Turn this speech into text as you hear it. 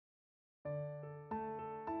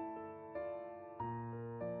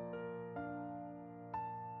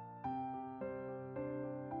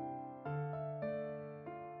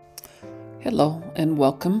Hello and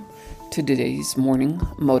welcome to today's Morning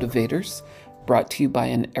Motivators, brought to you by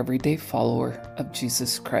an everyday follower of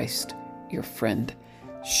Jesus Christ, your friend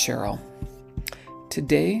Cheryl.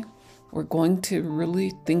 Today, we're going to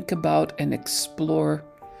really think about and explore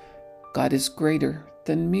God is greater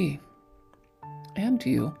than me and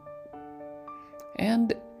you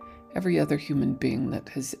and every other human being that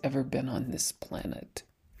has ever been on this planet.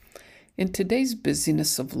 In today's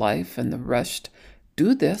busyness of life and the rushed,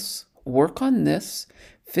 do this, work on this,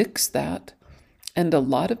 fix that, and a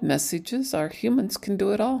lot of messages, our humans can do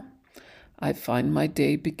it all. I find my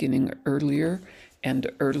day beginning earlier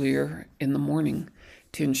and earlier in the morning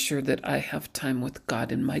to ensure that I have time with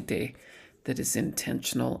God in my day that is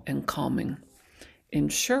intentional and calming. In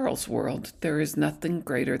Cheryl's world, there is nothing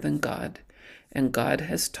greater than God, and God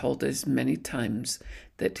has told us many times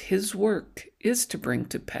that His work is to bring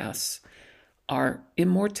to pass our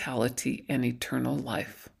immortality and eternal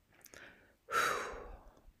life.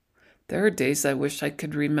 There are days I wish I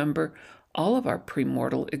could remember all of our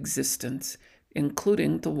premortal existence,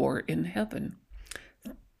 including the war in heaven.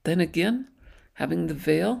 Then again, having the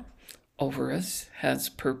veil over us has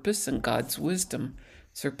purpose, and God's wisdom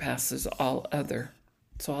surpasses all other.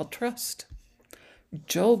 So I'll trust.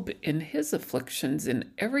 Job, in his afflictions,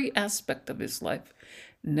 in every aspect of his life,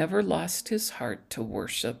 never lost his heart to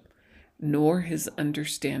worship, nor his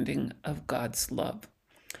understanding of God's love.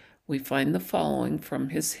 We find the following from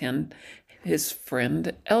his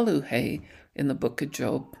friend Eluhay in the book of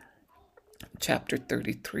Job, chapter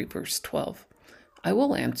 33, verse 12. I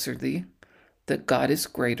will answer thee that God is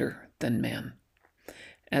greater than man.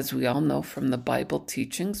 As we all know from the Bible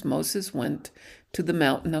teachings, Moses went to the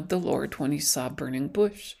mountain of the Lord when he saw a burning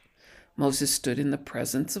bush. Moses stood in the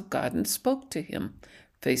presence of God and spoke to him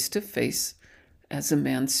face to face as a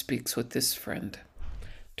man speaks with his friend.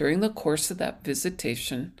 During the course of that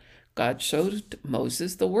visitation, God showed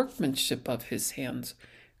Moses the workmanship of his hands,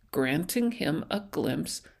 granting him a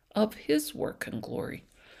glimpse of his work and glory.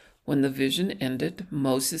 When the vision ended,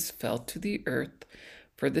 Moses fell to the earth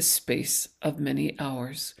for the space of many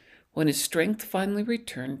hours. When his strength finally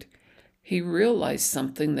returned, he realized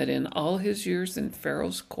something that in all his years in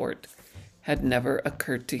Pharaoh's court had never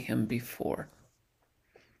occurred to him before.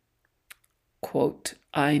 Quote,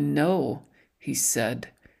 I know, he said,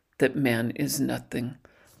 that man is nothing.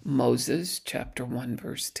 Moses, chapter 1,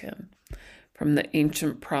 verse 10. From the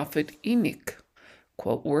ancient prophet Enoch,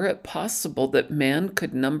 quote, were it possible that man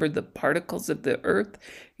could number the particles of the earth,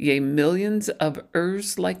 yea, millions of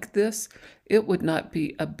ers like this, it would not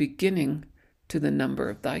be a beginning to the number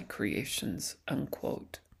of thy creations,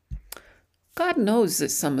 unquote. God knows that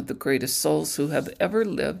some of the greatest souls who have ever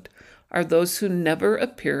lived are those who never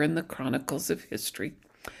appear in the chronicles of history.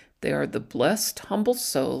 They are the blessed, humble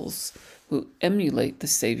souls who emulate the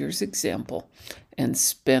Savior's example and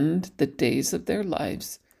spend the days of their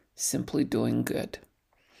lives simply doing good.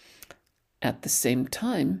 At the same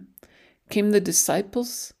time came the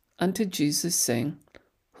disciples unto Jesus, saying,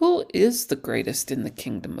 who is the greatest in the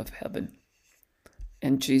kingdom of heaven?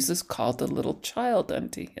 And Jesus called a little child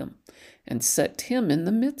unto him, and set him in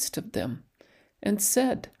the midst of them, and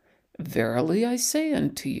said, verily I say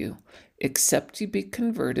unto you, except ye be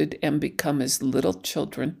converted and become as little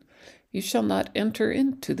children, you shall not enter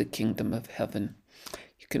into the kingdom of heaven.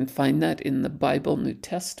 You can find that in the Bible, New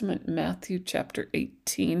Testament, Matthew chapter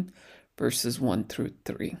 18, verses 1 through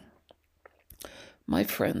 3. My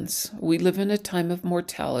friends, we live in a time of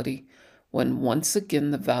mortality when once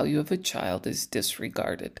again the value of a child is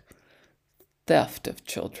disregarded. Theft of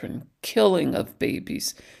children, killing of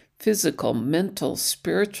babies, physical, mental,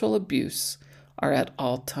 spiritual abuse are at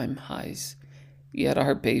all-time highs. Yet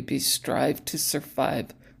our babies strive to survive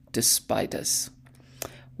despite us.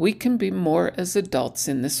 We can be more as adults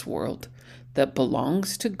in this world that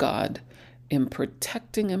belongs to God in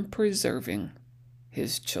protecting and preserving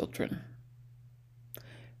His children.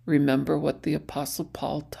 Remember what the Apostle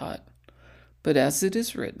Paul taught. But as it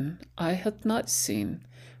is written, eye hath not seen,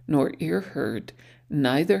 nor ear heard,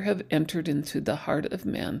 neither have entered into the heart of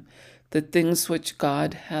man the things which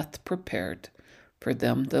God hath prepared for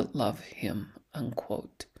them that love him,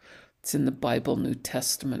 unquote. It's in the Bible, New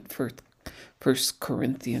Testament, 1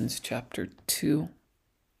 Corinthians chapter 2.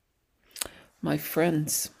 My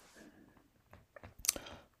friends,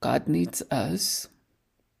 God needs us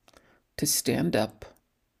to stand up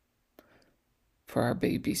for our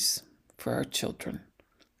babies, for our children,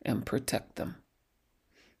 and protect them.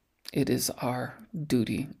 It is our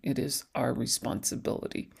duty, it is our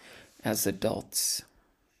responsibility as adults.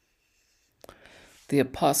 The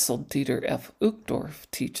Apostle Dieter F. Uchtdorf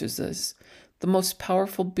teaches us the most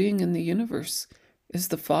powerful being in the universe is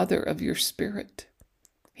the Father of your spirit.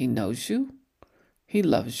 He knows you. He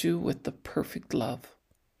loves you with the perfect love.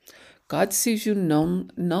 God sees you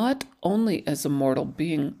not only as a mortal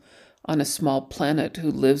being on a small planet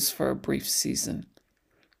who lives for a brief season.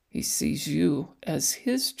 He sees you as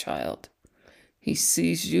his child. He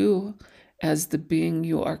sees you as the being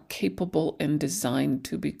you are capable and designed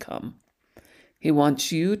to become. He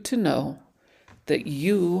wants you to know that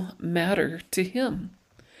you matter to him.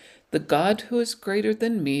 The God who is greater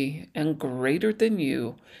than me and greater than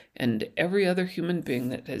you and every other human being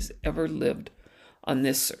that has ever lived on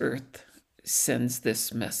this earth sends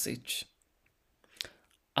this message.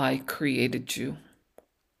 I created you.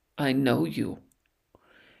 I know you.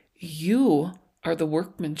 You are the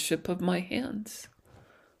workmanship of my hands.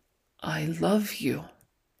 I love you.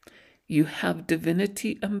 You have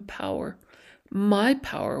divinity and power, my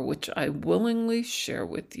power, which I willingly share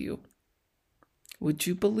with you. Would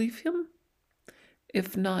you believe him?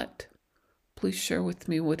 If not, please share with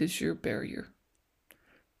me what is your barrier.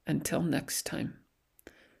 Until next time,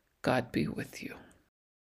 God be with you.